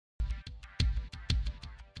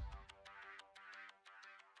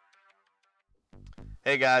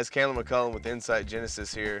Hey guys, Caleb McCullum with Insight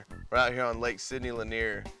Genesis here. We're out here on Lake Sidney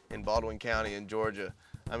Lanier in Baldwin County in Georgia.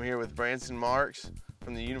 I'm here with Branson Marks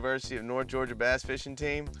from the University of North Georgia Bass Fishing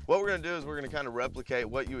Team. What we're going to do is we're going to kind of replicate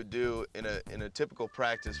what you would do in a typical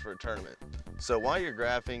practice for a tournament. So while you're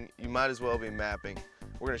graphing, you might as well be mapping.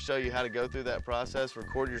 We're going to show you how to go through that process,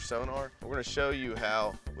 record your sonar. We're going to show you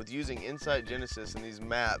how, with using Insight Genesis and these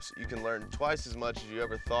maps, you can learn twice as much as you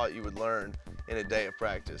ever thought you would learn in a day of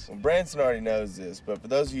practice. Well, Branson already knows this, but for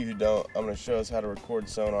those of you who don't, I'm going to show us how to record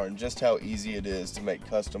sonar and just how easy it is to make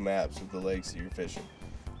custom maps of the lakes that you're fishing.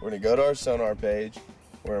 We're going to go to our sonar page,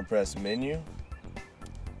 we're going to press Menu,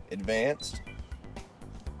 Advanced,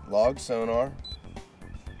 Log Sonar,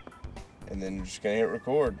 and then you're just going to hit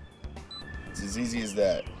record. It's as easy as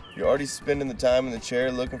that. You're already spending the time in the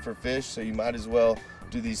chair looking for fish, so you might as well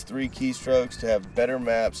do these 3 keystrokes to have better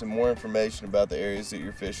maps and more information about the areas that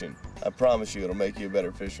you're fishing. I promise you it'll make you a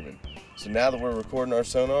better fisherman. So now that we're recording our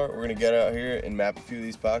sonar, we're going to get out here and map a few of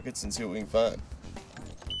these pockets and see what we can find.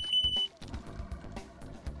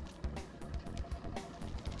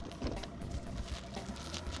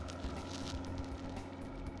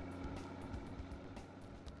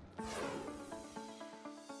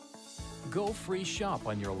 Go Free shop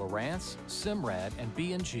on your Lowrance, Simrad, and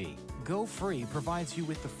B&G. Go Free provides you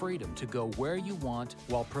with the freedom to go where you want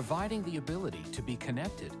while providing the ability to be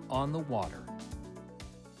connected on the water.